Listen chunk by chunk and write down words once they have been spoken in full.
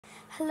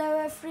Hello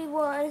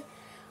everyone,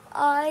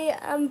 I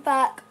am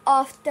back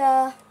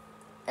after,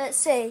 let's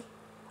see,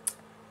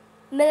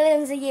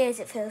 millions of years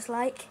it feels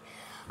like.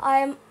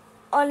 I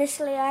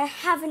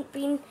haven't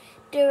been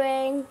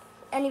doing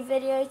any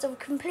videos, I've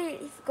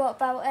completely forgot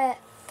about it.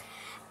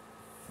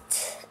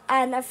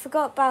 And I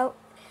forgot about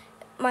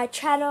my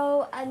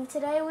channel, and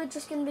today we're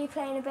just going to be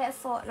playing a bit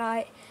of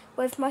Fortnite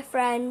with my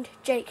friend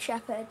Jake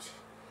Shepherd.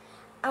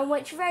 And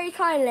which very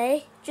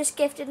kindly just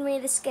gifted me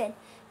the skin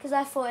because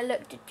I thought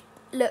it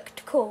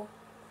looked cool.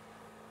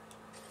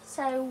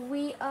 So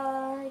we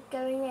are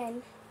going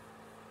in.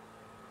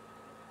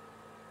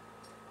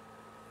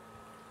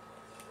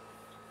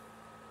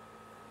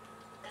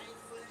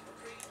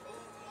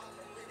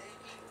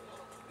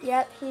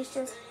 Yep, he's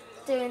just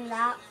doing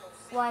that.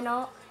 Why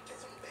not?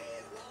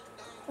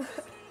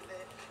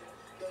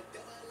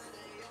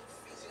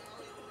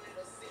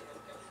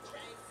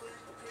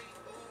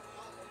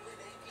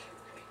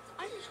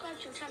 I subscribed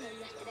to your channel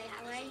yesterday,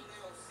 Harry.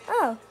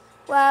 Oh,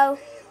 well,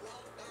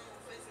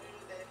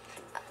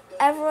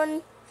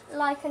 everyone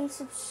like and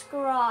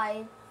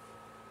subscribe,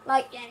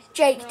 like Yes,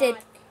 Jake did.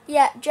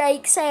 Yeah,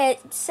 Jake, say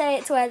it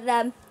to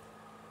them.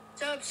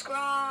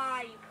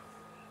 Subscribe.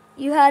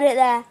 You heard it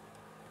there.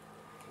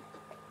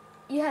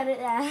 You heard it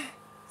there.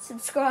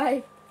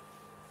 Subscribe.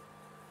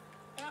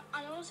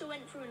 I also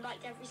went through and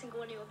liked every single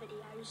one of your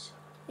videos.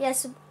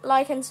 Yes,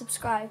 like and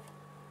subscribe.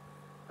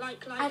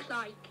 Like.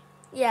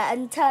 Yeah,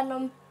 and turn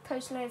on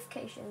post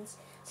notifications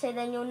so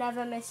then you'll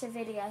never miss a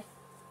video.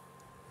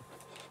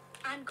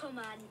 And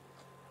comment.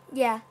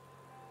 Yeah.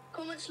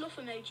 Comment sloth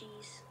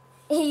emojis.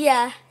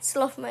 Yeah,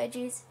 sloth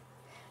emojis.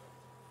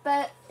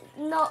 But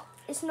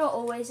it's not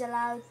always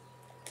allowed.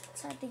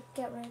 Sadly,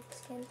 get rid of the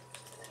skin.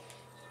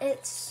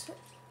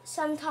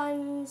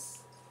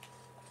 Sometimes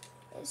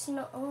it's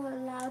not all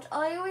allowed.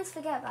 I always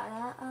forget about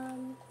that.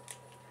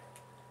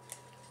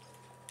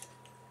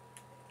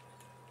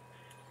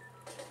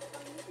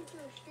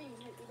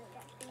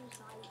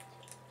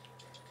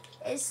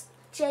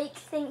 Jake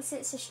thinks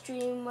it's a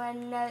stream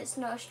when no, it's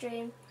not a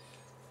stream.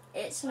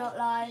 It's not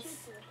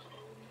live.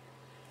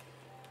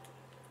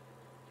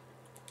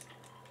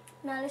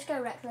 Now let's go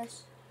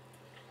reckless.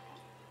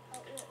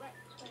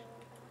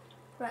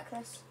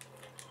 Reckless.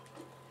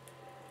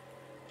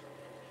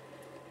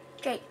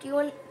 Jake, do you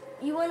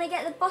want to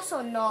get the boss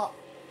or not?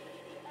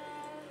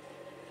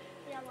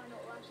 Yeah, why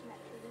not? Rush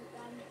next week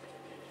then.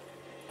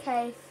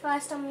 Okay,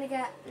 first I'm gonna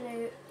get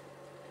loot.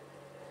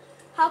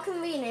 How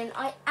convenient!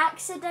 I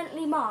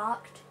accidentally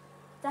marked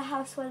the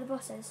house where the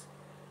boss is.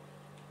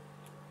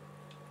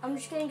 I'm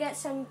just gonna get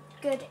some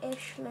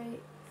good-ish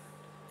loot.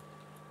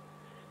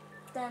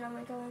 Then I'm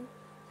gonna go in.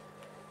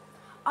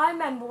 I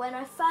remember when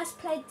I first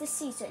played this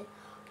season,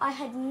 I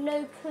had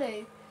no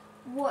clue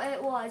what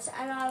it was,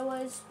 and I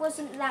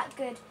wasn't that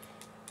good.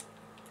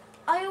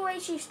 I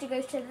always used to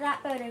go to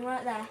that building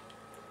right there.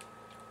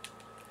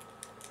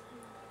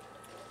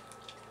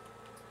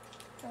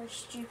 Very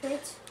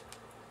stupid.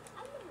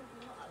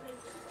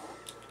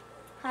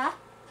 Huh?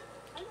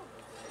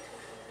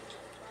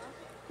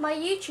 My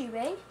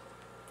YouTubing?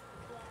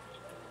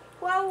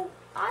 Well,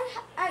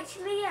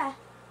 actually, yeah.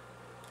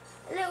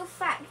 A little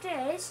fact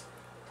is,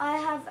 I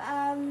have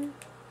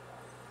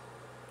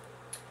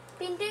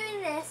been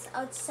doing this,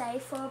 I'd say,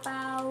 for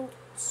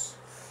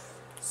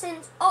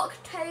since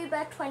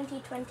October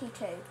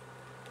 2022.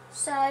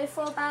 So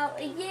for about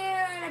a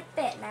year and a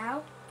bit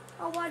now.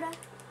 Oh, why the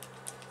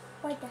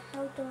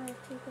hell do I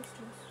have two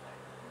pistols?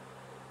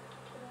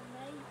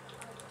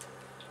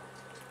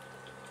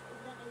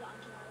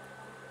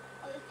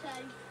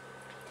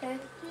 Two.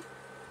 There's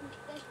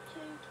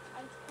two. I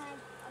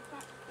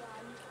practiced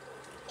one.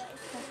 But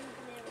it's two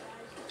vanilla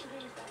guys. Which of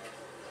these guys?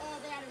 Oh,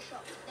 they had a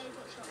shot. They've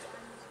got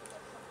shotguns.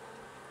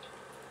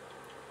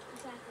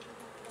 Exactly.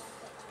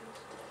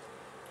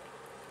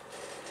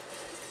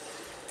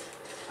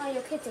 Oh,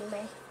 you're kidding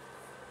me.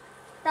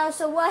 That was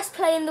the worst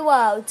play in the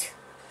world.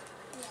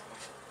 Yeah.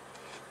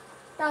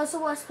 That was the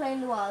worst play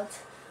in the world.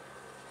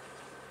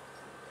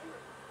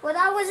 Well,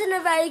 that wasn't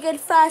a very good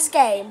first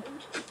game.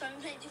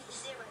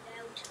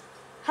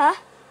 Huh?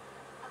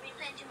 I've been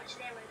playing too much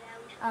Zero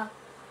Build. Oh.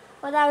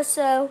 Well, that was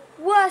the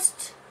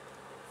worst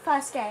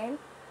first game.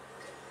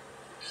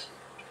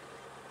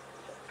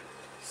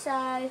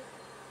 So,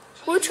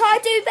 we'll try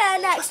to do better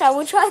next time.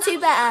 We'll try to do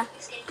better.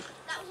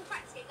 That was a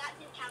practice game. That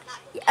didn't count.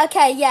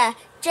 Okay, yeah.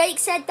 Jake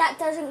said that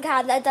doesn't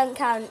count. That doesn't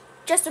count.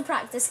 Just a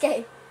practice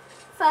game.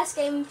 First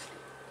game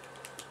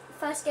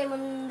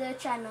on the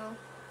channel.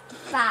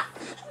 That.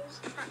 It was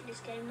a practice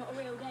game, not a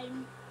real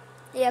game.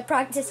 Yeah,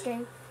 practice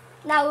game.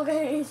 Now we're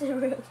going into the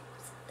real.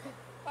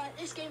 Right,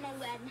 this game I'll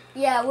win.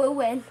 Yeah, we'll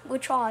win. We'll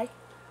try.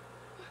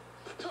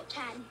 Top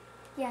 10.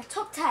 Yeah,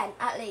 top 10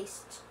 at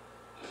least.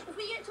 If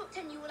we get top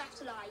 10, you will have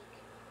to like.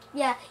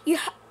 Yeah,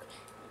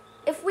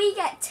 if we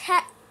get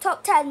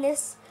top 10,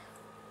 if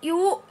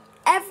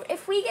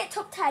we get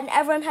top 10,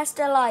 everyone has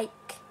to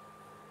like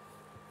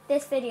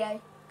this video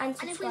and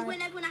subscribe. And if we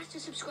win, everyone has to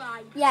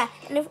subscribe. Yeah,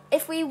 and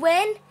if we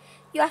win,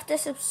 you have to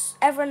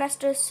everyone has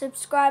to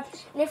subscribe.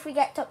 And if we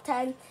get top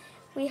 10,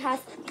 you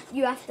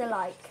have to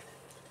like.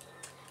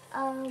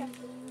 And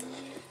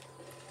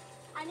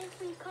if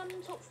we come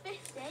top 50,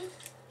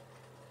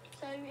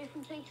 so if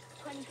we place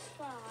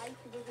 25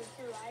 with the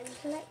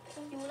duos,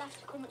 you will have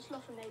to comment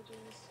sloth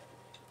emojis.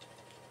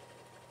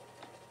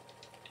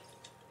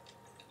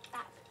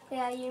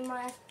 Yeah, you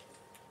might have.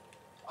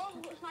 Oh,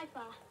 I've got a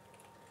sniper.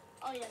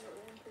 Oh yeah, not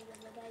really improved on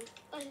the day.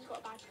 Oh, he's got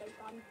a bad scope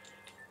on.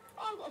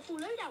 Oh, I've got a full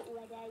loadout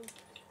already.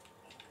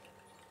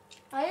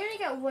 I only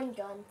get one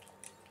gun,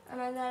 and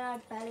then I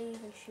barely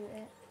even shoot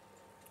it.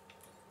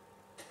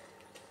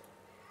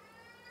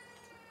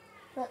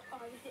 But, Oh,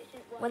 this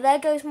didn't work. well, there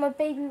goes my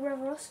baby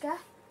brother Oscar,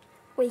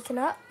 waking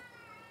up.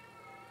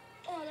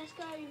 Oh, let's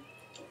go right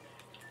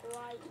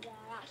there.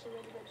 That's a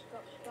really good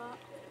spot.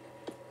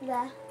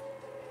 There.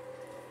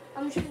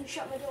 I'm just going to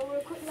shut my door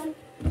real quick then.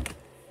 There.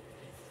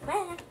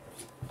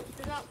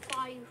 There's about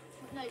 5.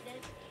 No,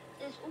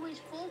 there's always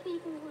 4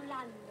 people who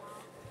land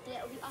there.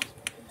 It'll be us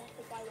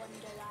contested by one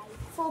delay.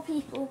 4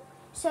 people.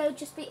 So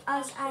just be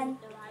us and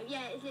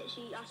Yeah, it's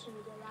literally us and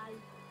the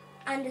delay.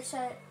 and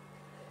so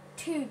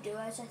 2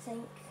 duos, I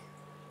think.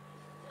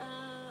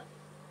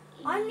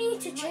 I You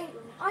need to might change.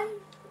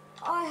 want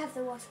I have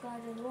the worst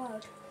glider in the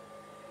world.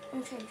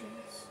 I'm changing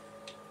this.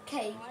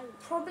 Okay,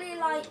 probably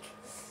like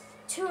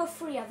 2 or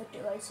 3 other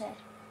duos here.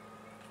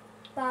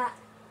 But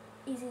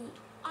easy.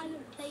 I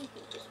haven't played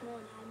it this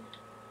morning.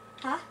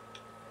 Huh?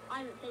 I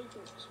haven't played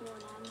it this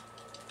morning.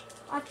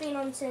 I've been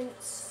on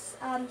since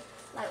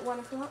like 1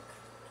 o'clock.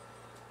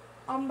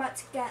 I'm about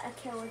to get a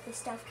kill with this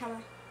stealth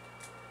camera.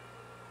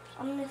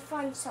 I'm gonna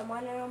find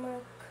someone and I'm gonna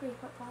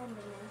creep up behind them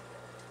now.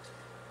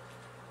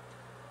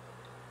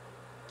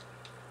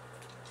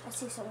 I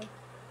see someone.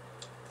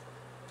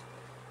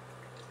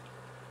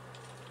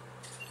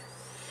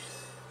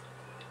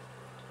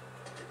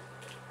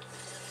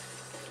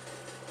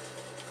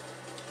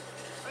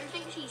 I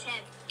think he's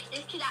him.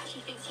 This kid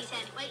actually thinks he's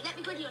him. Wait, let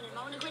me griddy on him.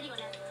 I want to griddy on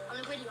him. I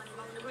want to griddy on him.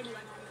 I want to griddy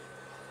on him.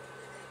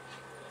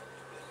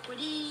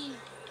 Griddy.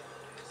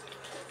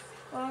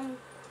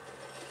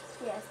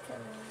 Yes, kill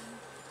him.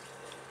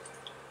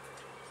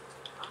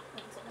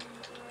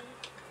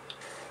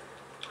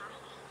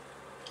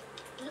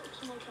 Look at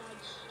small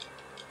cards.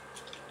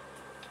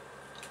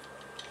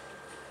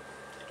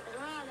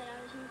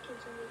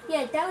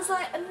 Yeah, there was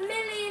like 1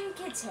 million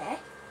kids here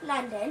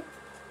landing.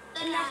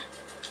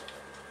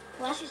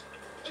 What?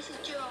 This is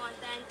duo, I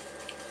think.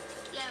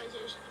 Yeah, it was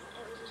his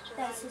duo.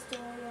 That's his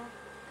duo, yeah.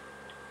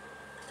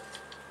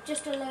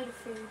 Just a load of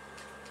food.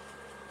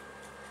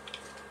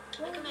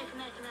 Come here.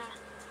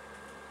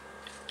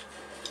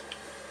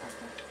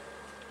 Okay.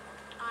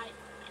 Alright.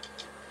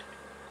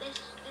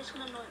 This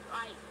one I'm not.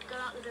 Right, go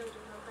out the building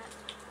a little bit.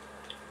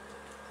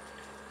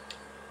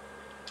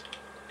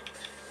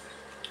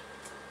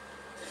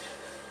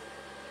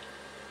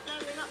 No,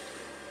 we're not.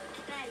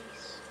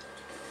 Base.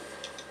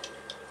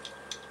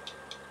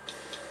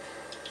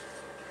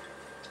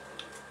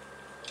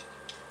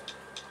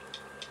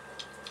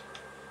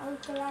 I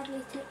would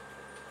gladly take.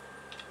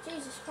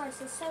 Jesus Christ,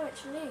 there's so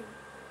much loot.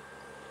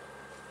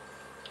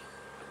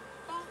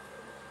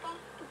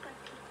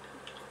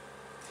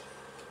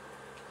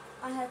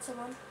 I heard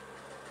someone.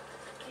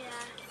 Yeah,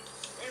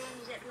 they're on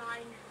the zip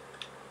line.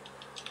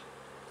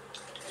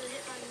 The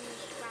zip line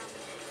moves around.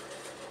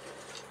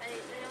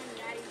 They're on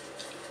there.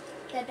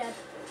 They're dead.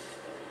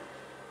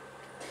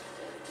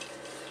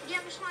 Did you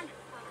have a sniper?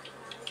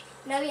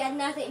 No, he had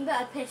nothing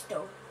but a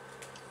pistol.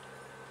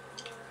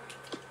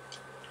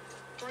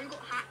 Bro got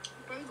hacked.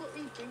 Bro got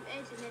rebooted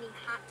and then he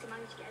hacked and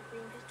managed to get a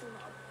green pistol,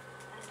 not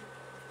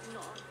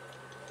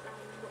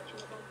watching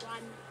the Bob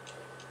one.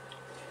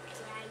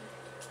 Great.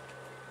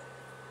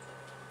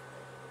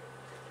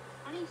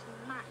 I need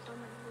some mats on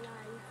my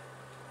life.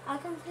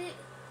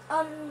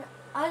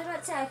 I was about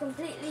to say I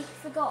completely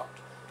forgot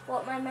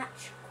what my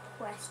match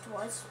quest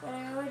was when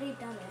I already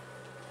done it.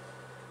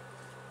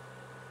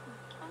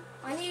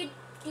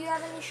 Do you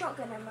have any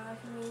shotgun ammo I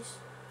can use?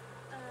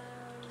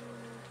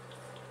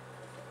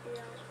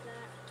 Yeah,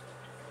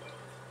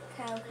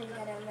 Okay, I can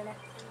get it in a minute.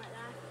 like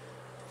that.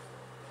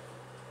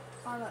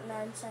 I got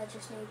none, so I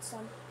just need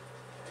some.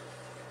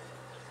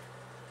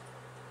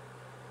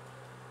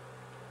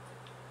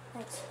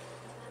 Thanks.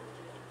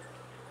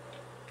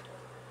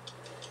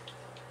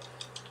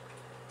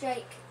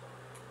 Jake,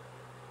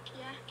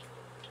 Yeah.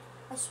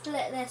 I'll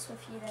split this with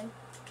you then.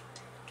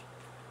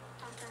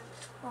 Okay.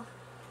 Oh.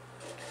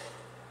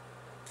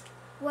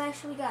 Where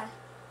should we go?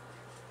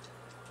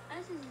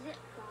 This is a zip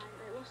line.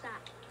 Wait, what's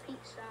that?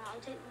 Pizza. I'll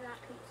take that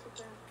pizza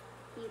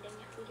for healing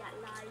if we get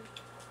low.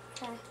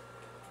 Okay.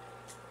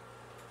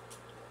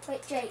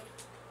 Wait, Jake.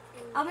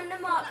 I'm gonna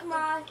mark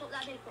my. Pop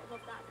that big pot.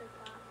 Pop that big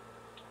pot.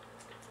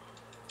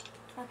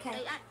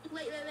 Okay.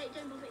 Wait,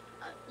 don't pop it.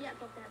 Yeah,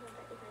 pop that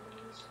if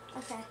enemies.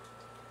 Okay.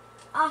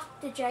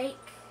 After Jake,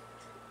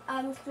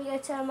 can we go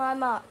to my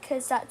mark?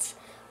 Because that's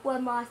where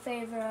my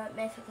favourite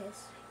mythic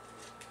is.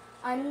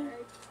 And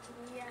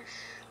Yeah,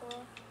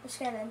 sure. let's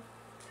go then.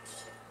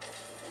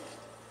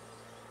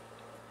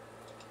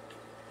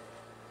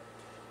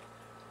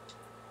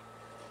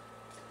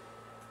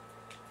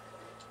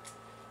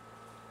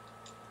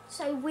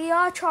 So we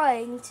are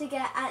trying to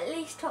get at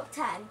least top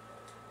 10,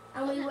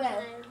 and we will.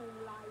 Like,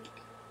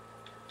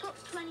 top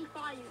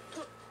 25.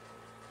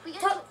 If we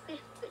get Top- top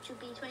 50, which would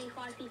be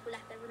 25 people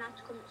left, everyone has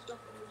to comment sloth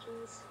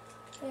emojis.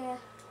 Yeah.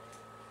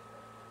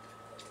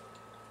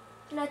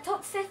 No,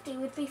 top 50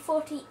 would be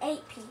 50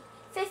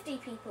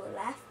 people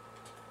left.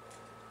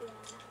 Yeah.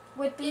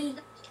 Would be.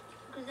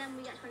 Because then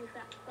we get 25.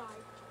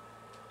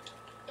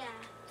 Yeah.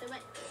 So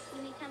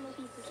we need 10 more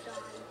people to die.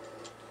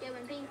 Yeah,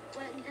 when 10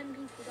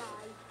 people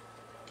die,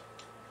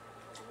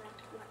 everyone has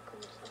to like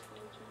comment sloth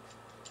emojis.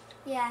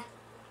 Yeah.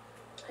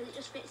 Because it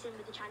just fits in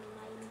with the channel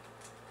name.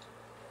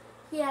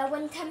 Yeah,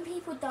 when 10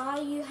 people die,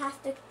 you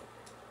have to.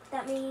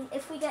 That means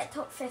if we get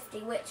top 50,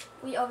 which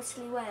we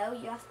obviously will,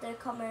 you have to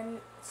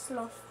comment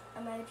sloth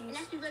emojis.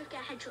 Unless we both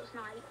get headshot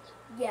sniped.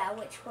 Yeah,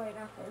 which won't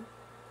happen.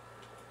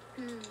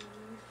 Hmm.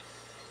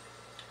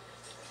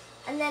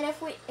 And then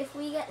if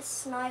we get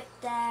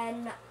sniped,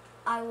 then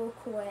I will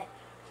quit.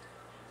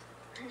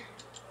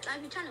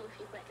 Like your channel if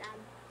you quit then.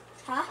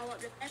 Huh? I'll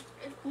upload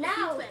if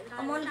Now you quit, then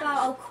I'm I'll on upload about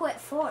I'll channel. quit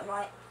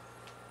Fortnite.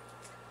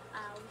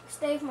 Oh.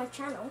 Stay with my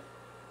channel.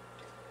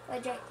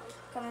 Wait, Jake,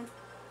 come in.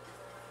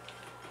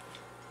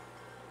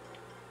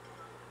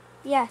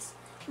 Yes,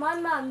 my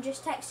mum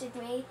just texted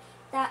me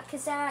that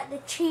because they're at the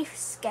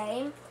Chiefs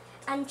game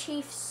and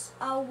Chiefs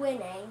are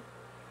winning.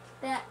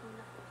 That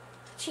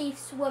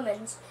Chiefs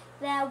women's,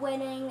 they're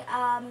winning.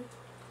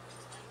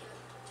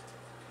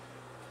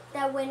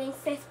 They're winning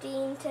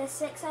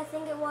 15-6, I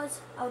think it was.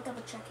 I'll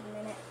double check in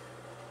a minute.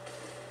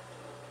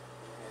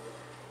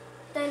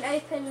 Don't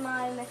open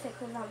my mythic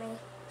without me.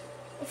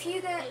 If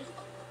you go, It's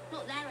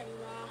not there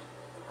anymore.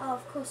 oh,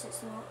 of course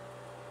it's not.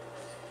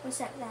 One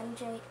sec then,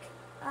 Jake.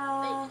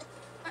 Wait,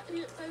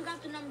 go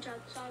grab the numjug,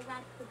 so I'll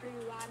grab the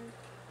blue one.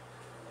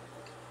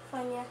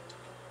 Fine, yeah.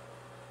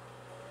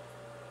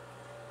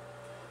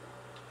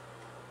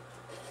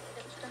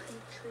 It's stuck in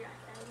the tree,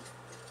 I think.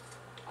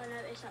 Oh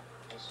no, it's up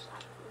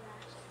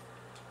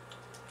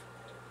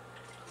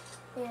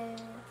there. Yeah.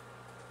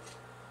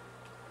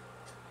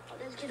 Oh,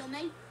 there's a kid on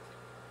me.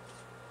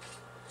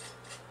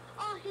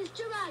 Oh, here's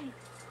Jumbo.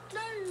 No,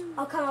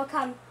 I'll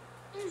come.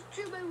 his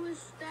Jumbo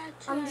was there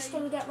too. I'm just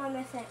gonna get my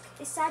mythic.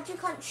 It's sad you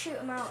can't shoot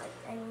them out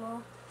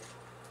anymore.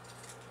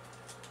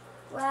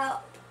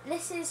 Well,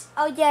 this is.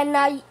 Oh yeah,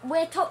 now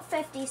we're top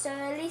 50. So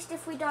at least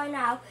if we die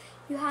now,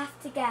 you have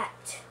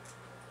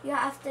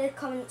to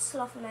comment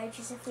sloth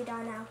emojis if we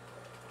die now.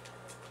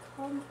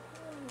 Come on.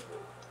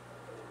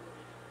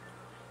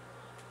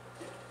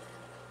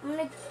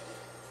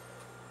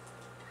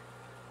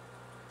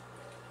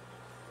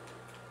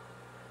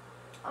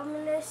 I'm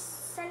gonna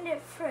send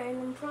it through, and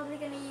I'm probably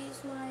gonna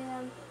use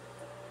my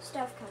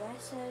stealth cover.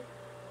 So.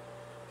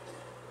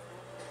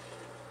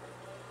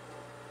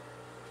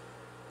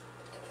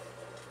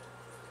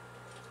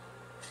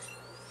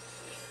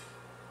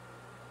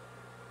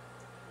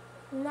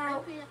 Now,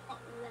 Hopefully they're not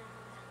there.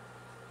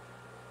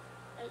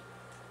 Wait.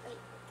 Okay.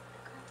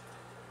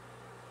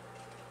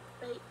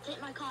 Wait,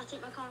 take my car and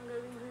go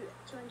reroute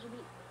 200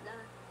 meter,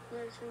 the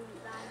nearest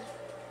reroute van.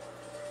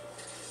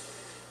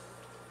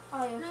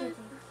 oh, you're No, kidding.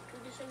 you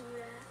just say you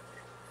there.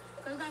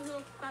 Go grab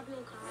your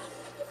car.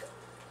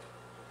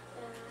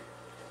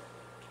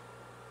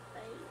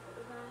 Wait,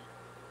 over.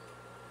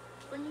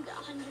 When you get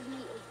 100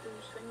 meters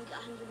boost, when you get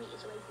 100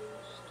 meters away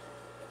boost.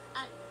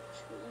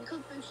 Actually, you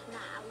could boost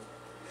now.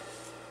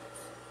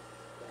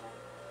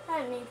 I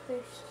don't need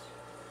boosts.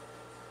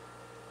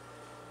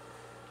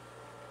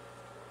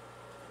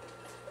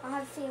 I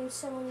have a feeling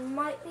someone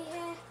might be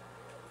here.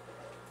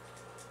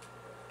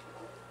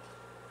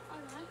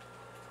 Alright.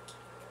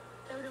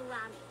 Build a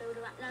ramp.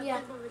 No, Yeah.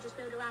 don't bother, just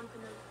build a ramp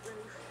on the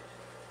roof.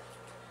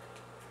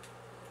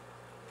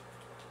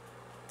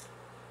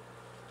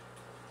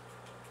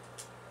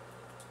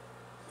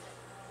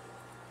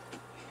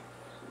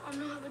 I'm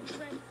not having a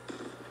drink.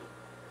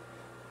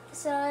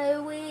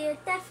 So we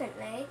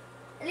definitely,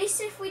 at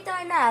least if we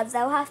die now,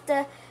 they'll have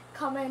to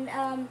comment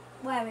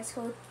where it's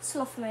called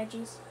sloth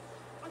emojis.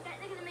 I bet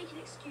they're going to make an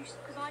excuse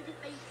because I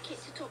didn't make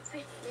it to top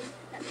 50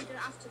 that they don't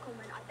have to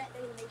comment. I bet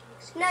they're going to make an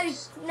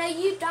excuse. No,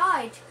 you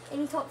died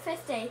in top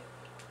 50.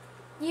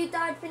 You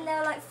died when there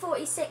were like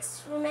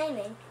 46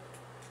 remaining.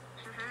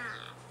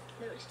 Haha.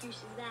 No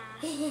excuses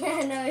there.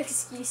 Yeah, no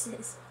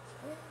excuses.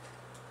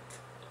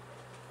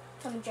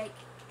 Come on, Jake.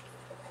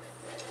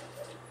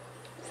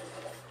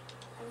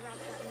 I'll grab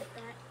that in a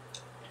bit.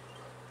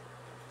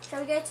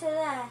 Shall we go to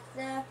there?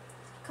 The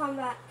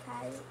combat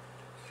cave.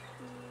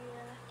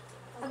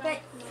 Yeah. I I'll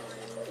bet- grab mine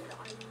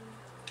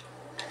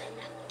that they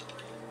left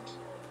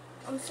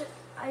behind.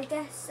 I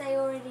guess they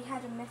already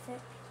had a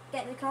mythic.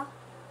 Get in the car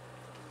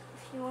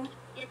if you want.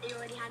 Yeah, they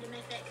already had a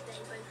mythic. They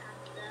both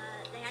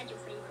had they had your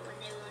favourite when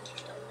they were the ones who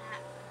stole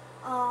that.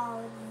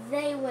 Oh,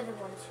 they were the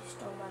ones who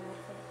stole my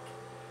mythic.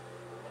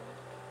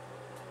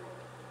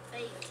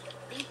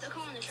 They leave the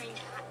car on the train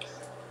tracks.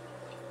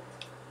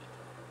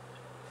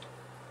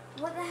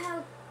 What the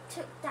hell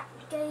took that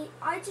gate?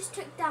 I just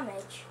took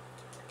damage.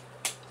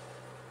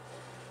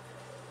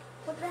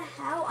 What the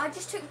hell? I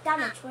just took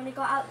damage when I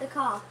got out the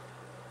car.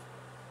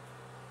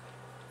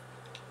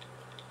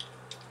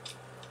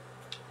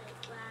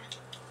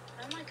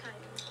 Where are my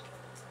cones?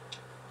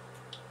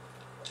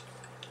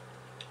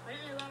 I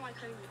don't know where my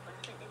cones are, but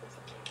I think they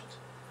disappeared.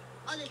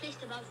 Oh, they're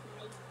just above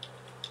me.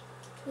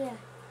 Yeah.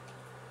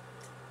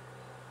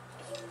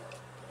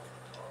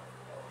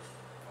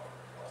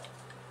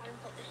 I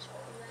don't put this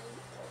away.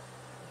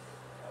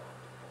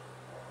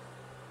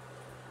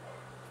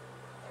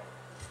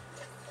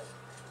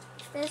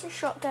 If there's a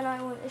shotgun,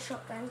 I want a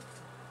shotgun.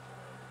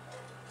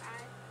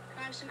 Can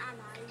I have some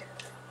ammo?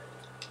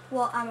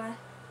 What ammo?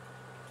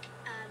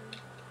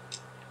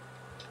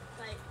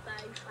 Like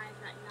both. I have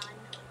like none.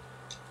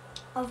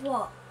 Of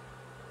what?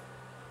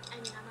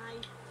 Any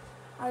ammo?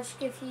 I'll just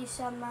give you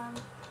some,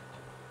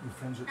 Your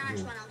friends at the Nice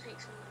door. one, I'll take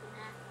some from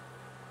there.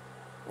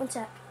 one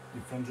sec.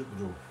 Your friends at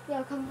the door. Yeah,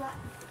 I'll come back.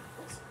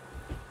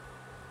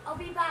 I'll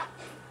be back.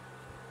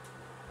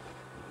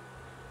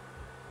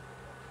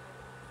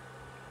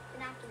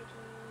 Then after we can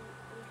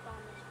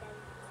farm this thing,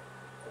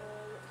 or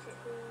what's it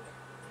called?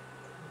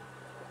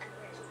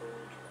 Whatever it's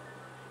called.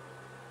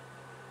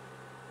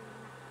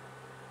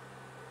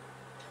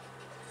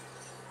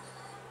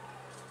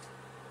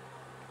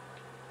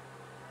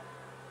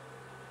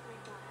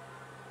 Like that.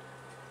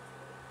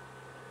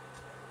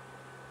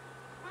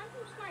 Why are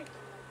you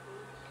sniping like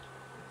these?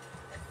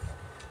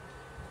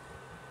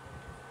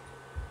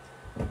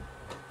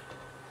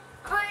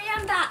 I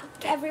am back,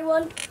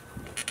 everyone.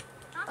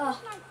 How Oh. do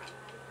you snipe that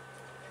man?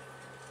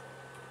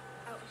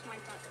 Oh, it's my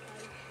butt,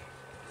 okay.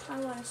 I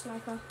want a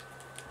sniper.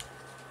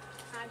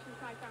 How do you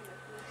snipe that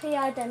with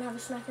Yeah, I don't have a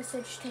sniper, so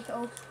just take it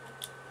all. Okay.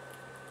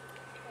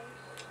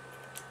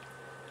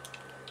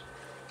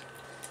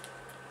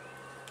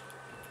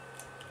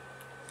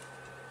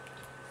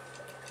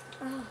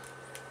 Oh.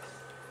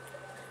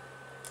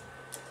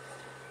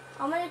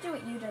 I'm gonna do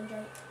what you done, Jake.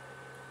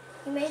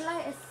 You made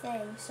like a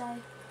thing, so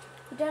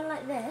you done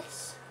like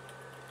this,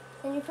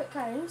 then you put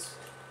cones,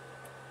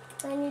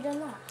 then you done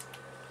that.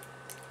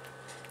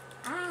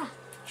 Ah,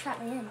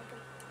 trap me in.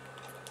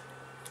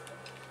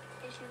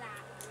 Issue that.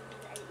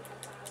 This is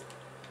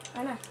 85,000.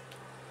 I know.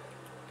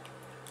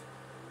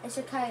 It's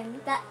a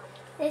cone.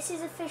 This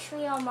is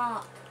officially our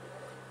mark.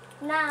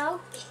 Now,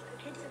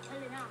 The kids are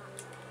pulling up.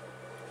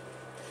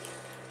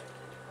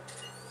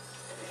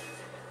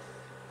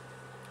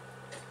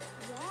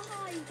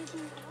 Why did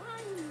you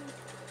hide?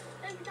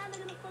 Don't they're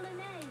gonna follow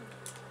me.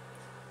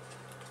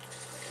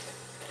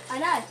 I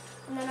know.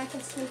 And then I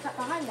can sneak up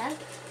behind them.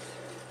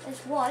 There's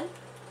one.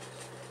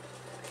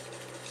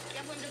 The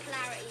other one's a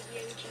polarity, the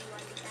OG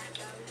one, the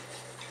Gecko.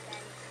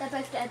 Then, They're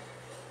both dead.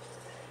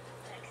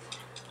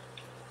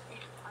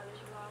 if I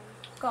was wrong.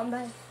 Got them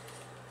both.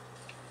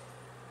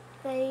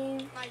 They.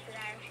 Sniper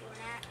there if you want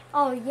it.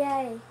 Oh,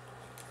 yay.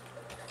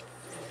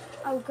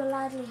 I would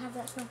gladly have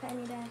that sniper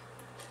any day.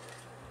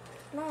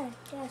 No,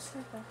 yeah,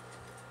 sniper.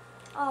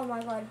 Oh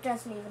my god, it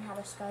doesn't even have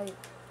a scope.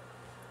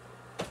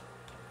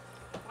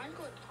 Mine's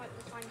got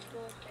the tiny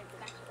door scope, the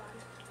best one.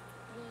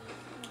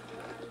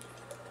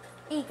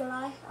 Eagle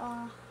eye.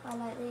 Oh, I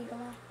like the eagle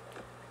eye.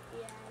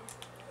 Yeah.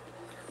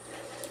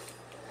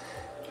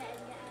 Get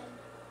in.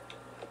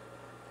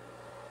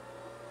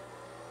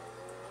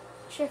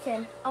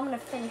 Chicken. I'm going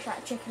to finish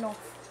that chicken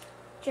off.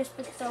 Just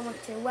because I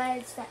want to.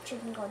 Where's that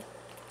chicken gone?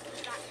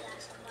 It's back there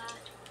somewhere.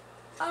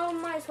 Oh,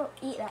 might as well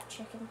eat that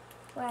chicken.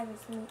 Where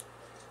is meat?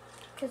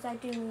 Because I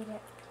do need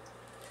it.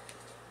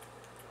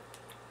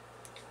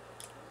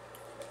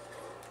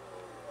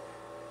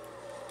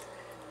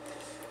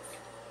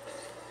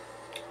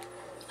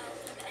 Oh,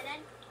 you getting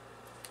in?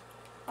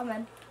 I'm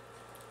in.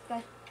 Go.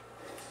 Alright,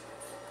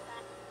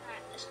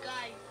 let's go.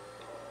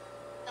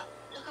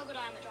 Look how good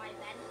I am at driving.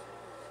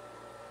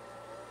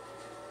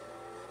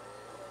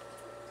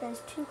 There's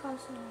 2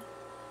 cars in there.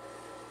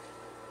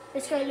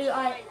 Let's go There's loot the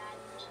I. island.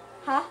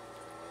 Huh?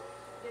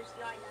 There's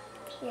the island.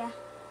 Yeah.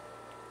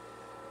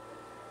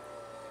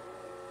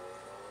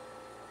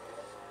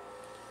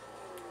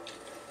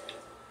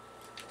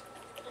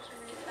 Just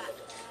move back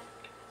there.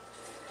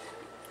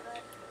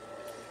 Good.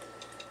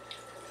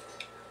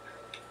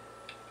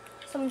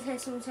 Someone's here,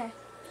 someone's here.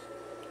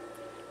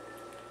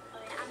 Oh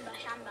yeah,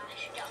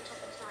 ambush. Get on top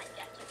of the snipe,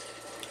 get on top of the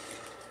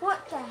snipe.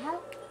 What the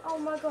hell? Oh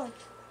my god.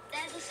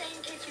 They're the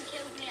same kids who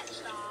killed me at the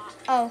start.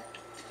 Oh.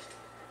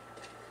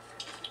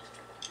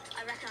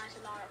 I recognise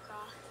the Lara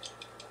Croft.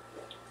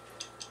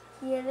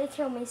 Yeah, they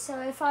killed me. So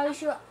if I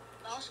was you...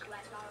 Oscar,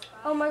 where's Lara Croft?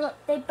 Oh my god.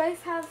 They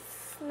both have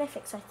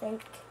mythics, I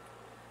think.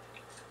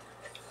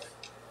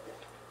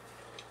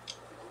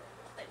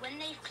 But when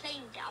they've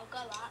claimed it, I'll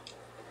go up.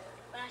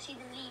 When I see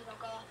them leave, I'll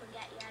go up and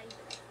get you.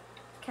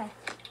 Okay.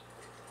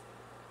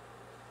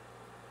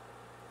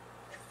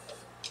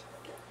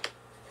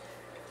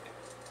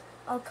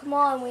 Oh, come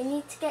on. We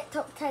need to get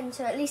top 10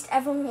 so at least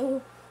everyone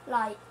will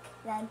like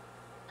then.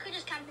 Could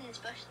just camp in this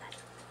bush then.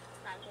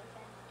 No, I'm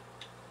joking.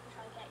 If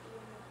I get you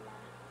in the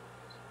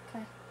left.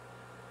 Okay.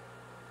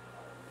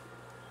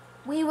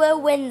 We will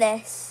win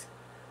this.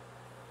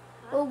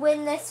 We'll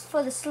win this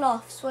for the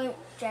sloths, won't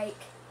Jake?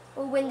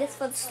 We'll win this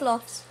for the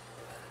sloths.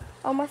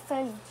 Oh, my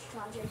phone is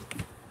charging.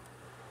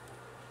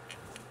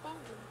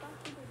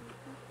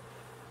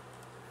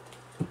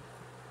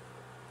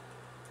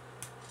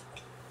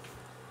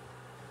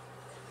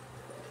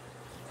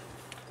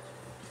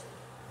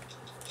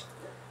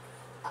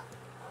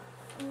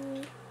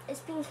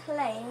 been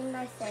claimed,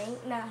 I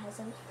think. No, it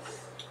hasn't.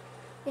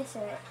 Yes,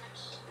 it.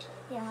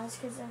 Yeah, it's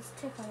because there's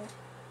a tip on it.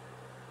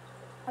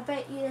 I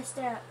bet you they're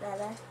still up there,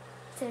 though.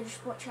 So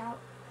just watch out.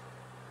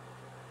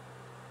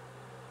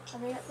 Are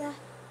they up there?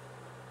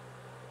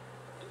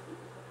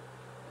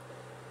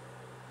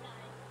 No.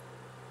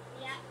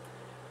 Yeah.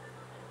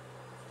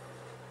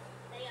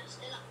 They are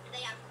still up.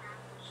 They have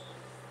crowns.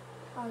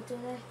 Oh, do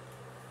they?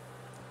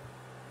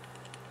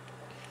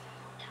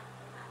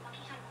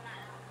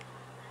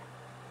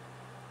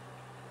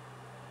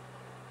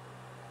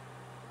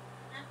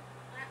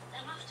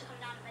 They'll have to come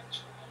down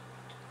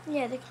eventually.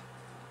 Yeah,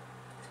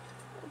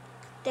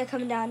 they're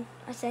coming down,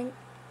 I think.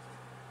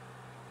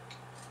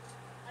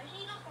 I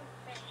see not from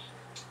fish.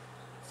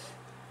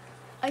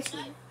 I see.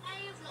 No, they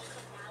have not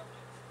come down.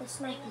 They're They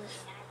sniping want us. me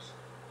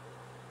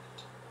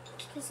dead.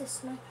 Because they're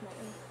sniping at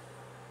me.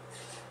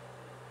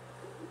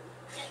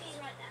 Get me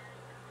right there.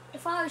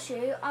 If I was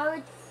you, I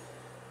would...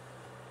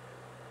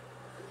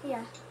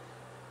 Yeah.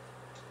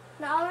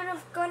 No, I would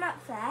have gone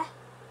up there,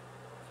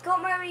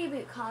 got my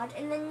reboot card,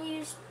 and then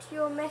used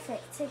your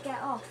mythic to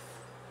get off.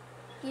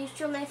 Used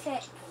your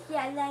mythic,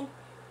 yeah, and then Yeah,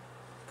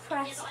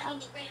 press... but I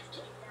need a rift to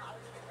do that. I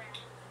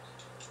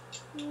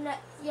need a rift. no,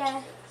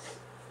 yeah.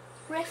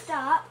 Rift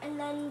up, and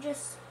then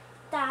just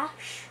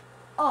dash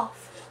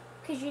off.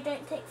 Because you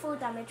don't take full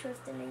damage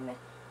with the new mythic.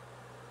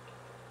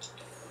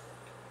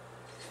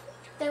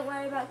 Don't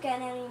worry about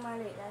getting any of my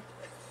loot though.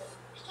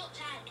 It's top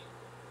 10.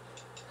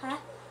 Huh?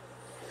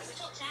 It's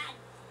top 10.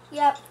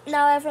 Yep,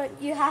 now everyone,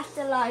 you have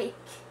to like.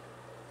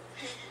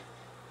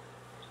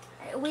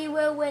 We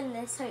will win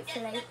this, Yeah,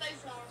 hopefully. they're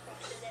both Lara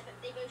Croft, so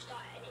they both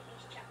start at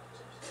these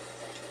chapters.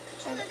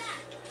 Oh, they're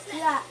there.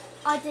 Yeah,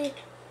 I did.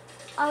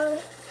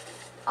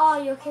 Oh,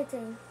 you're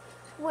kidding.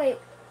 Wait.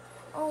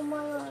 Oh my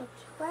god.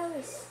 Where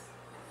is...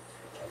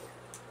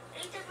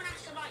 At least everyone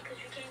has to like because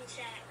we came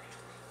sec.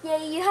 Yeah,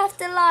 you have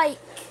to like.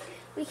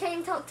 We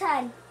came top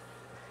 10.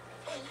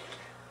 Oh,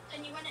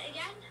 can you run it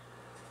again?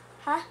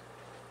 Huh?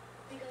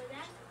 We go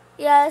again?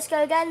 Yeah, let's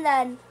go again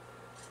then.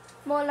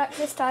 More luck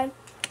this time.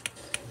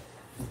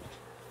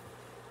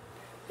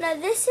 Now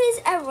this is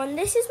everyone.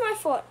 This is my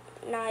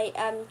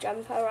Fortnite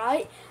jumper,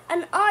 right?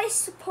 And I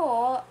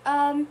support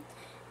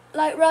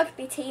like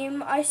rugby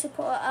team. I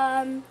support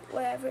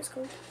whatever it's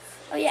called.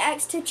 Oh yeah,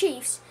 Exeter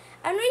Chiefs.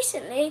 And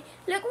recently,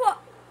 look what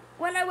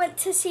when I went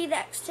to see the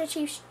Exeter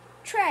Chiefs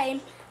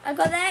train, I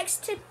got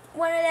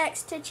one of the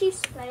Exeter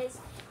Chiefs players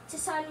to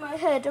sign my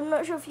hood. I'm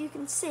not sure if you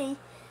can see,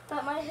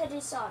 but my hood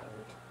is signed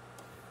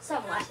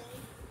somewhere.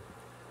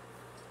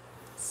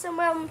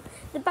 Somewhere on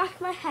the back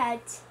of my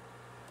head.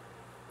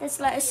 There's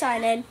like a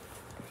sign in.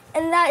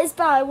 And that is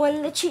by one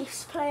of the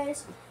Chiefs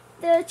players.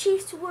 The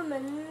Chiefs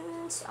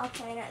women's are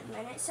playing at the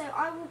minute, so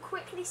I will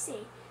quickly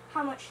see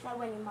how much they're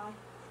winning by.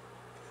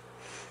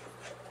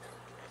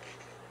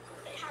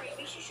 Harry,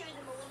 we should show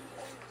them a 1-1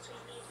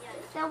 between me and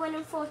you. They're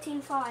winning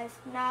 14-5.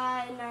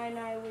 No,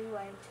 we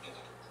won't.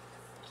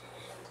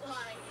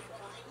 Why?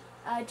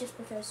 Just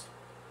because.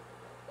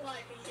 Why?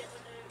 Because you don't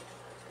want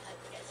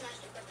to get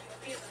smashed in front of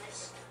your viewers.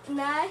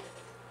 No,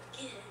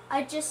 Yeah.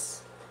 I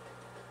just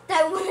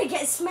don't want to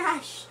get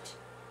smashed.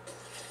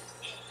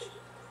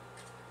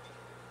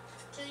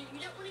 So you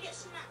don't want to get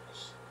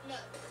smashed? No.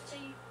 So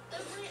you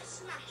don't want to get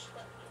smashed,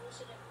 but you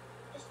also don't.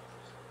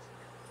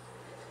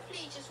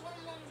 Please, just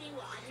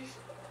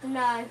 1-1v1.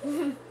 No.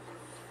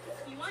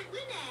 You might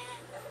win it.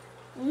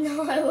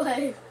 No, I won't.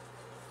 Boring.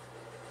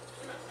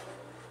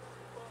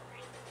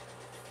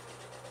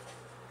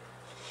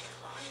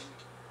 Fine.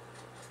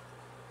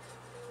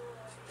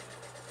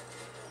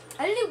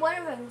 Only one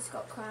of them's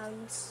got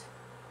crowns.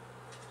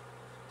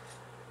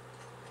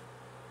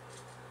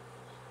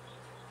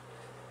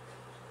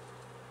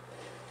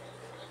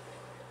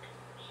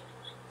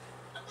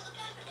 I've got the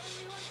perfect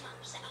 1v1 map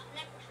set up and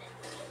everything.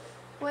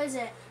 What is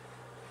it?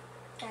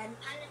 Then. And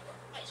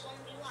it's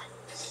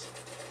 1v1s.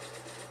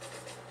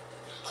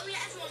 Oh yeah,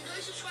 everyone,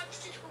 go subscribe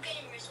to Typical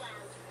Gamer as well.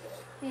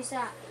 Who's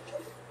that?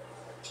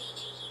 TG,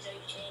 he's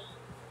OG.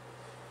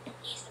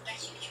 He's the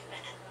best YouTuber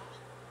ever.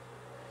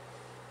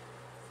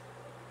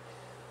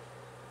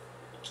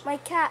 My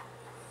cat.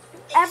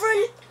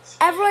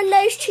 Everyone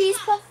knows Cheese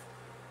Puff.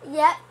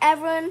 Yeah,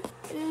 everyone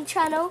in the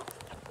channel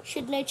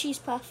should know Cheese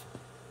Puff.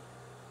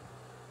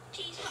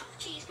 Cheese puff,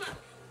 cheese puff.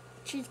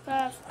 Cheese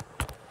Puff.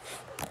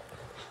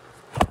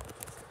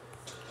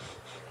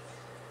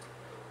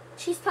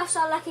 Cheese Puff's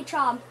our lucky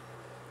charm.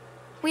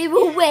 We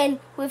will win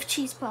with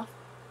Cheese Puff.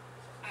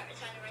 Alright, we're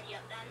kind of ready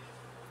up then.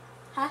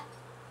 Huh?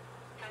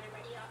 Kind of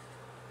ready up.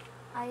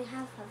 I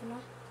have, haven't I?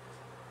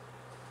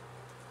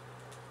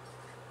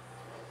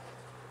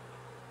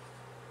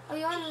 Oh,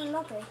 you're in the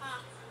lobby.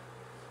 Puff.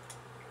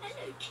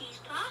 Hello, cheese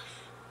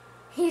puff.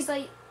 He's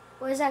like,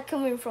 where's that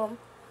coming from?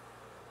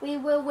 We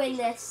will win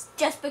this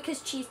just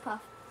because Cheese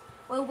Puff.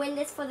 We'll win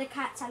this for the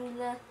cats and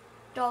the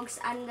dogs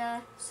and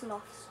the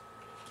sloths.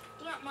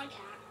 Not my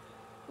cat.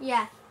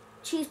 Yeah,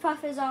 Cheese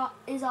Puff is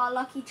our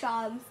lucky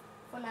charm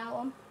for now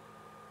on.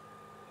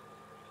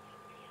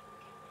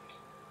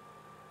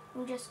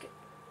 I'm just.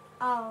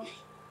 Oh.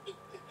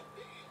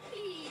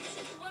 Please.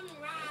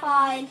 running round.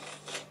 Fine.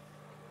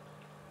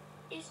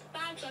 It's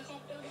bad 'cause I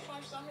can't build a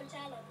 5-star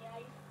hotel on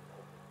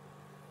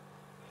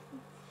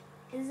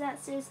you. Is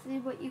that seriously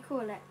what you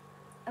call it?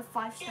 A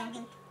 5-star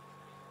hotel?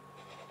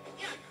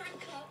 Yeah, I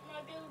crank up and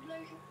I build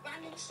loads of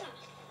random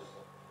stuff.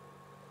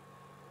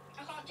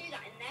 I can't do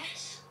that in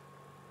this.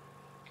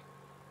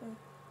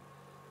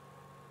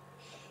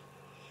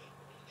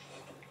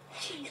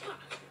 Cheese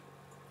puff.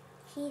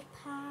 Cheese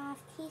puff,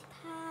 cheese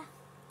puff.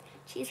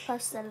 Cheese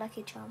puff's the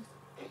Lucky Charm.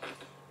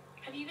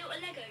 Have you built a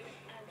Lego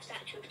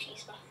statue of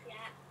Cheese Puff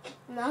yet?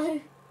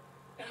 No,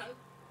 No.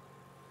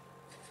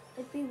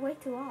 it'd be way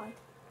too hard.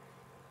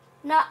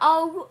 Now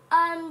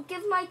I'll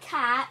give my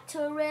cat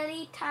to a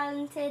really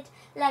talented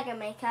Lego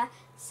maker.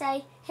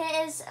 Say,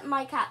 here's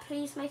my cat,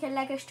 please make a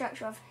Lego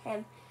structure of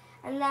him.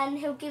 And then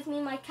he'll give me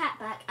my cat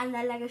back and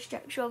the Lego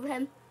structure of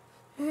him.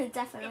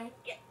 Definitely.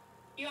 Yeah.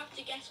 You have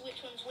to guess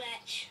which one's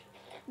which.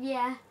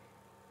 Yeah.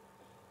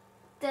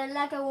 The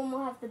Lego one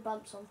will have the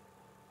bumps on.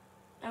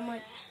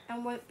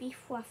 And won't be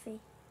fluffy.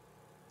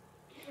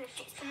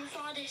 From a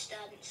far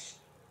distance.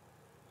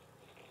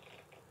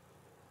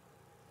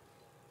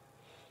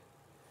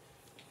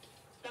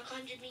 Like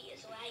 100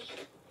 metres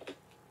away.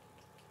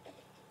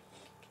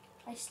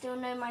 I still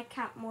know my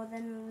cat more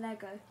than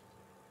Lego.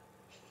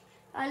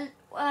 I'd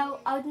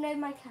know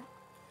my cat.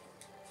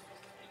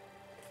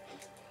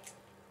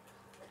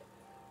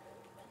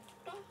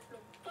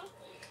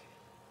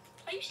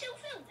 Are you still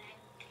filming?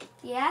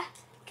 Yeah,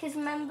 because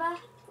remember,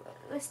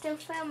 we're still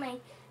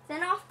filming.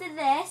 Then after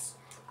this,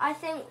 I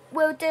think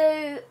we'll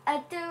do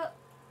a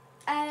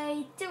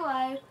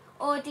duo,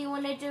 or do you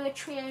want to do a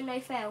trio no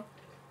fail?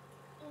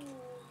 Let's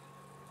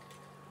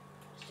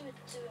do a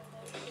duo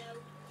no fail.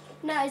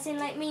 No, as in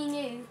like me and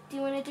you. Do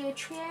you want to do a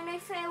trio no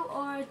fail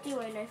or a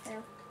duo no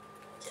fail?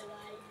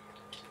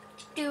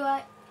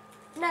 Duo.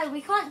 No,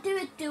 we can't do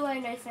a duo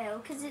no fail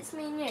because it's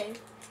me and you.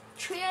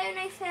 Trio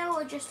no fail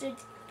or just a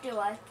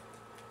duo?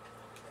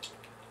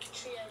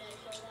 Trio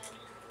no fail then.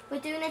 We're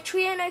doing a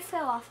trio no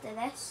fail after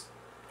this,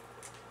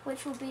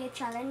 which will be a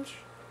challenge.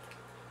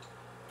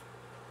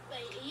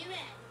 Wait, are you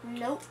in?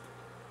 Nope.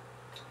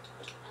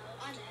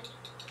 Oh, I'm in.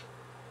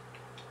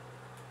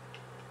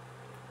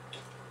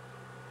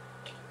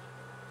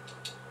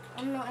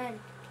 I'm not in.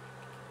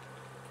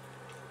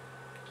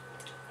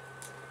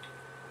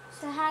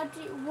 So how do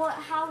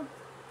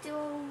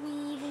we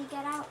even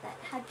get out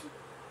there?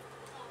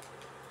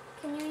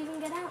 Can you even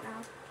get out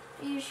now?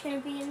 Are you just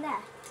going to be in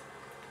there?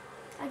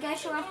 I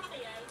guess you'll have... Where are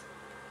you?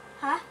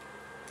 Huh?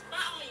 Where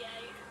are you?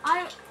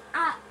 I'm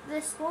at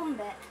the spawn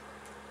bit.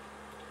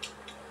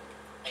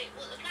 Wait,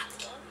 what, the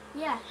platform?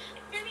 Yeah.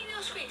 Show me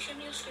your screen, show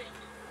me your screen.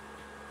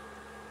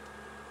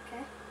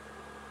 Okay.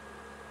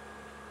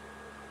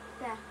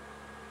 There.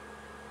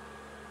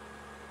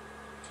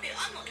 Wait,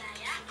 I'm not there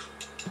yet.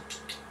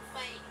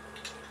 Wait.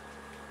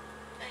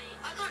 Wait,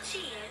 I can't see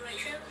you. Wait,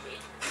 show me.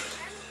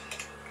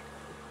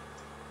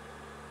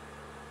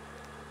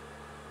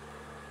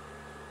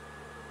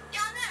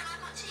 Yeah, I'm there and I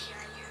can't see you.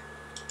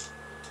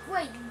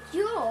 Wait,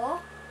 you're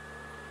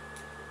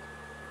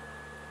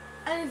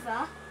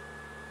over.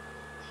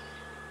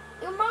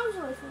 You're miles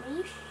away from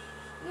me.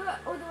 You're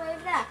all the way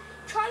over there.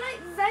 Try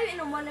like voting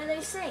on one of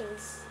those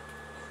things.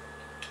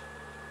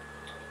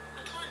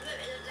 I can't vote,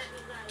 it doesn't let me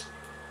vote.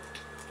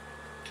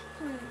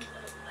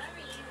 Where are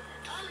you?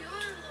 Oh, you're all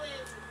the way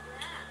over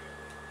there.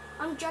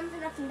 I'm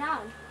jumping up and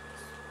down.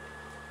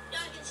 Yeah,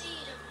 I can see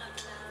you jumping up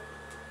and down.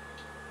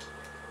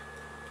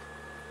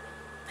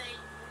 Wait.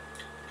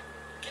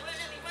 It won't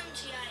let me run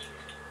to you.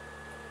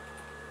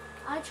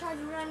 I tried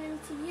to run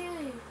into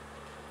you.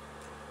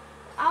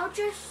 I'll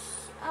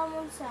just,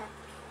 one sec.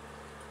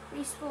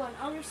 Respawn,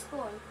 I'll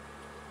respawn.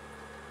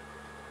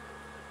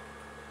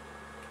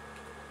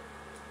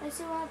 Let's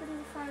see what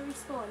happens if I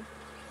respawn.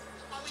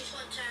 I'll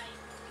respawn too.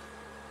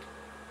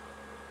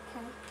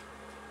 Okay.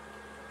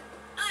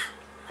 Ah!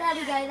 There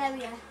we go, there we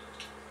go.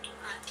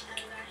 Right, there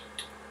we go.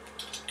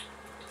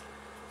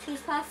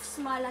 Cheese Puff's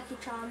my lucky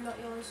charm, not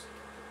yours.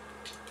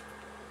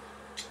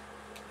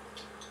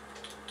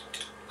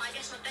 I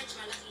guess my bed's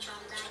my lucky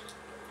charm then.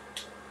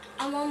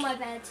 I'm on my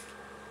bed.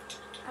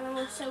 And I'm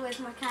also with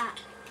my cat.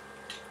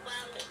 Well,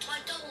 my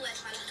dog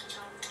wears my lucky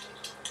charm then.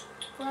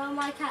 Well,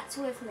 my cat's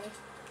with me.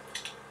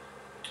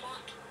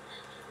 What?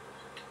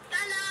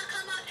 Bella,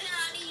 come up here,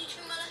 I need you to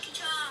be my lucky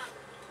charm.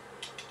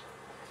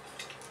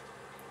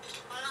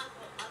 Well, I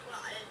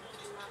don't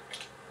need luck.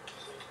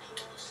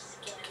 You're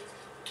scary.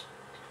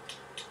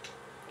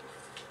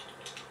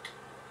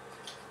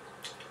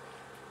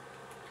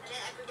 I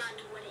let everyone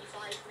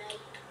 185 me.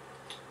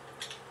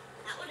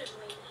 That would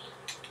annoy me.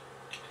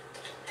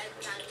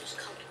 Everyone just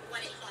come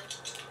 185.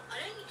 I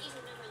don't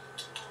even know where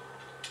you are.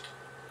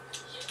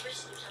 You just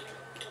receive something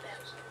on the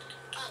bells.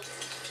 Oh.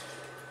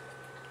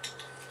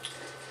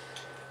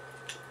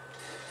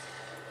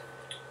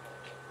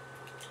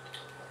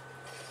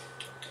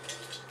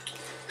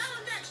 No,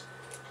 I'm dead.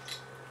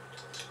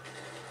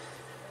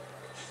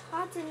 I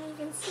didn't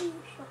even see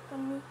you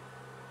shotgun me.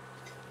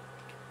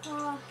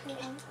 Oh, hang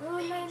on. Oh, no, no,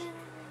 no, no.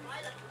 My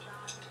lucky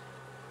charm.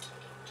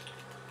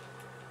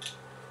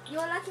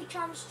 Your lucky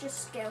charm's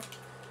just skill.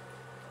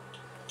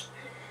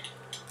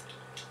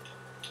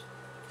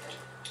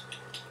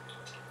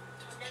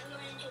 I'm never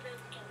going into a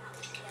building again. That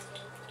was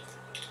scary.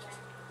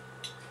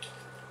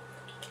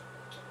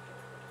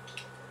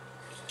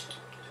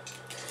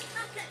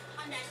 That's it.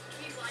 I'm dead.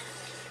 You won.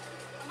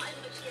 I might as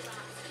well just give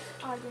that.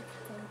 Oh, good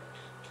thing.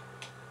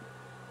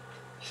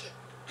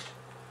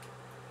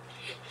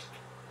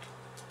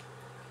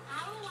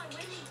 How am I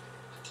winning?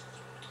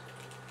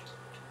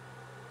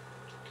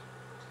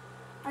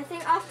 I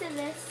think after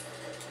this,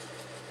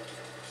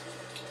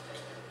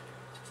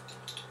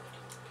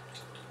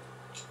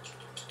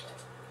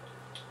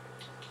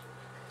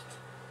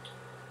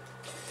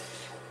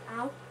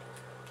 ow.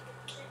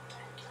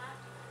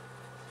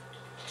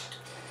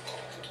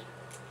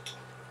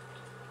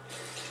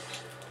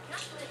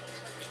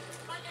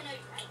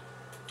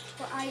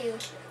 What are you?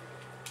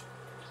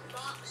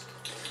 Boxed.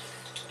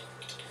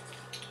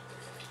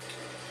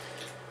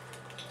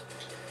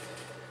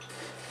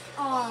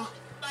 Oh,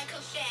 Like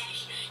a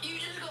fish. You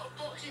just got a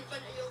box in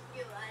front of your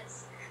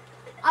viewers.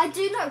 I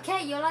do not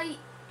care. You're like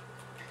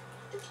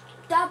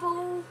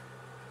double.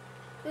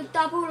 You're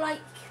double like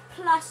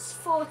plus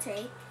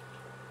 40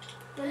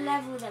 the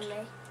level than me.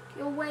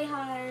 You're way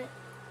higher.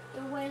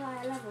 You're way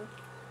higher level.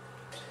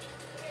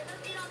 Yeah,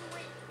 doesn't mean I'm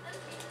way.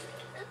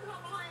 That's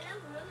not my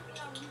level. Doesn't mean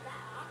I'm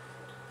better.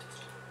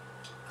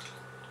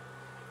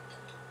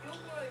 You're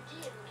more OG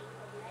than me,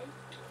 probably.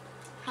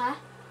 Huh?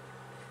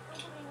 You're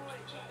probably more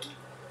OG.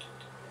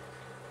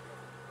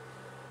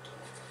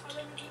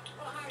 When did you,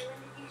 Harry, when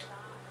did you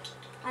start?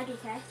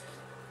 IDK.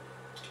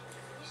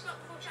 You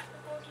stopped before chapter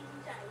 4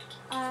 season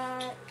 2?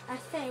 I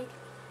think.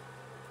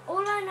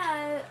 All I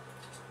know,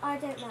 I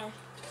don't know.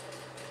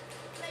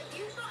 Wait,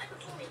 you started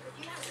before me because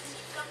you had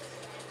guns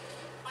there.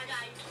 I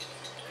don't.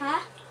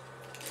 Huh?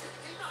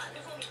 You started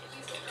before me because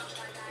you got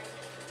guns,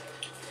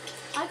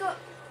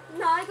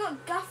 I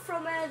got guff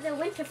from the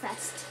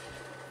Winterfest.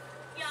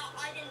 Yeah,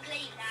 I didn't play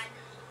you then.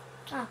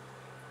 Oh.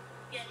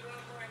 Yeah, you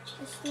were more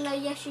OG. No,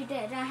 yes you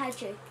did. I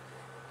had you.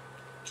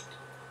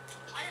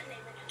 I don't play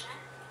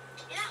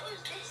Winterfest. Yeah, that was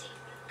this season.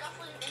 Guff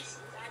wasn't this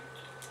season.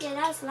 Yeah,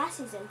 that was last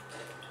season.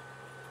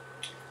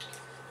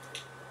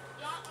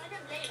 Yeah, I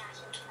don't play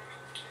last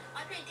Winterfest. I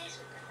played this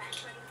Winterfest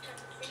when you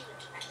turned 3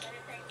 Winterfest. I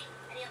don't play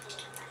any other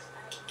Winterfest.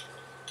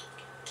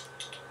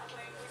 I'm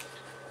wearing it.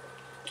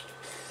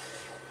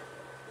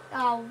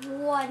 Oh,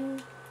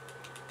 one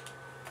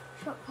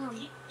shot pump.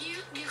 You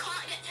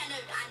can't get 10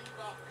 over and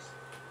box.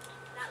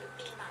 That would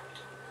be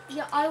bad.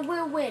 Yeah, I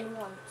will win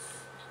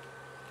once.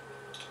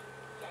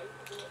 Yeah, you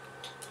can do it.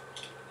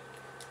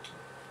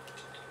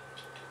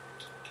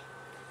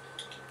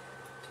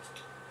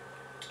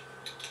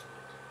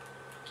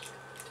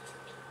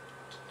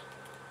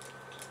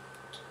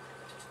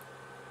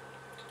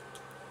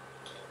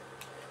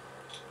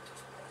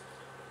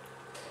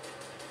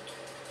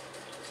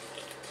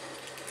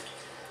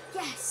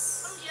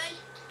 Yes. Oh, yay.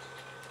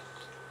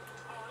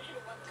 Oh, I should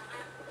have won that.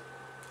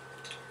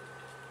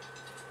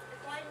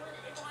 If I was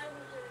a good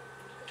champion,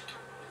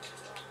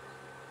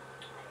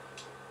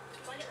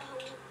 if I get the whole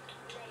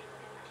day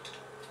within that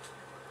game,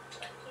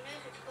 but he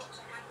knows which box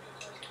I have in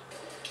his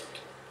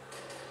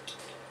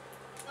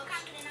You're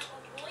camping in that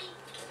one, boy.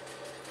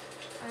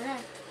 I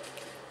know.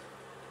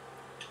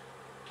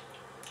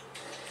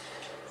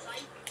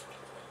 Psych.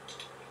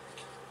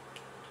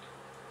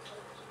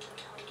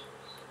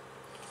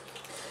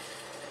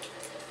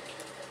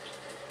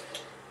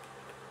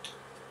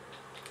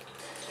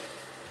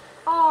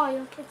 Oh,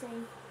 you're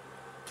kidding.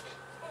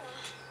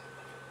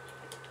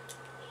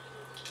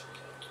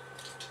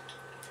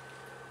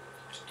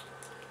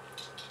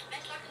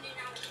 Best I can do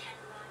now is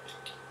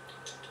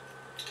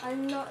 10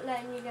 I'm not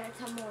letting you get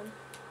 10 1.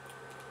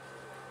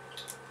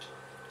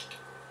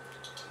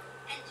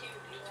 and 2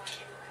 would be right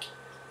anyway.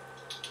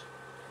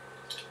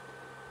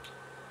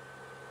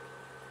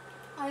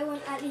 I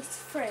want at least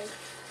 3. He's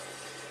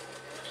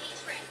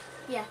free.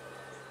 Yeah.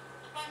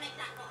 If I make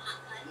that not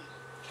happen,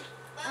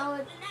 I well,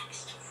 would- the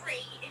next 3,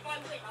 if I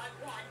win,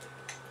 I've won.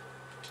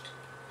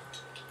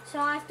 So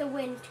I have to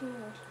win 2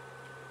 more.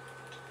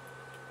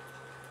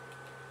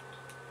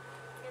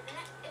 Yeah,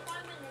 if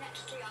I win the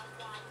next 3, I've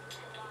won.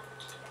 And won.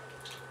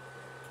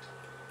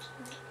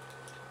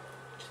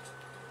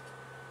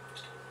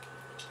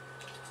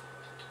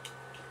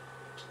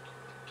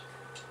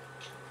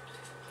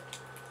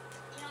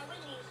 You know, I win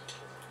these.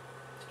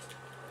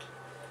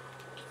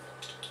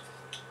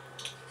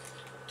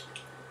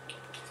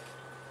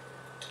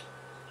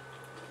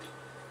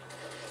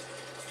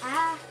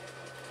 Ah,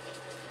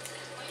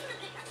 Why are you trying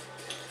to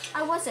pickaxe?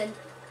 I wasn't.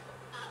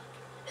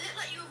 It looked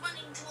like you were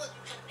running towards me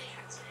trying to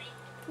pickaxe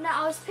me. No,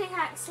 I was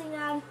pickaxing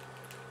your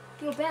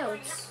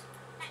builds.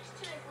 Next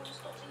 2 if will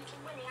stop you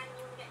from winning and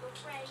you want to get your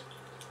prey.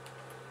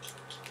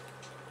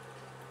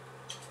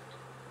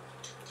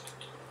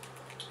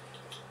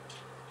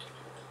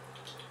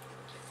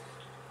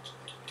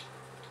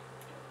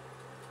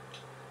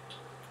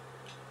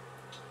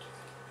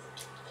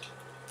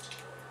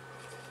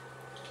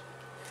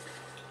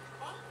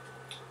 What?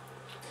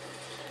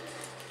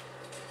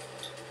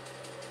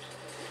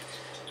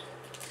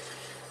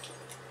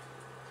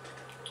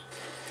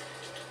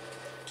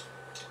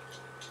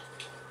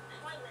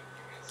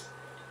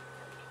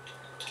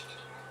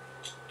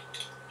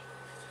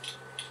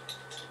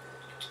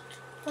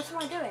 am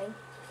I doing?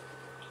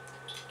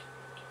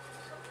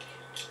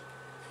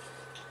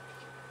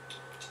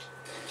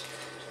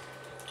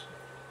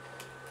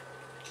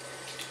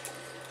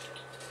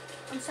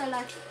 I'm so low.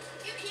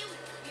 You heal.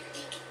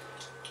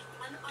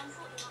 I'm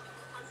 40.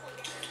 I'm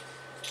 40.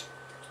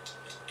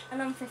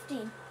 And I'm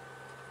 15.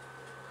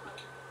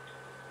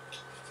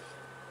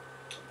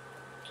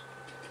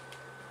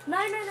 No.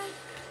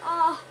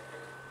 Oh.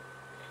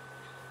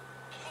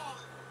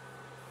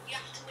 You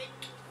have to win.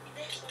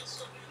 This will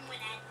stop you from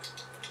winning.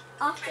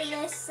 After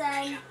this,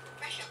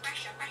 Pressure.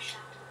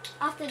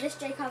 after this,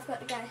 Jake, I've got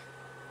to go.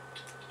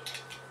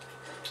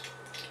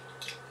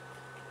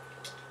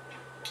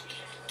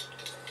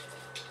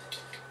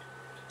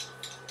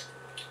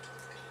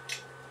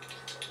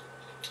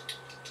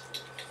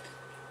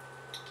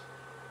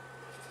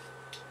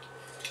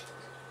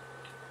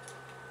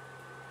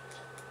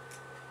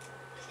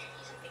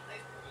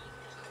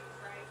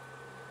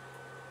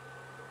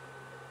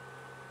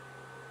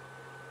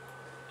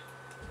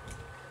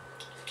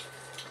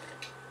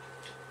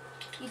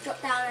 You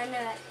dropped down, I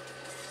knew it.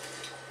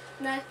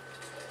 No.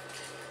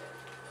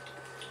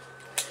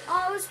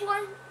 Oh, I was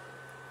one.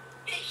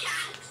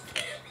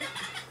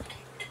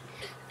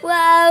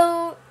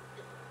 Well,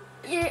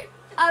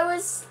 I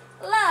was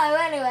low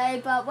anyway,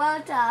 but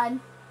well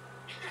done.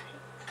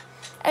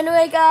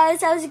 Anyway, guys,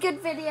 that was a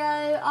good video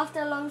after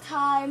a long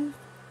time.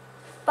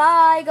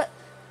 Bye.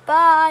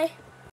 Bye.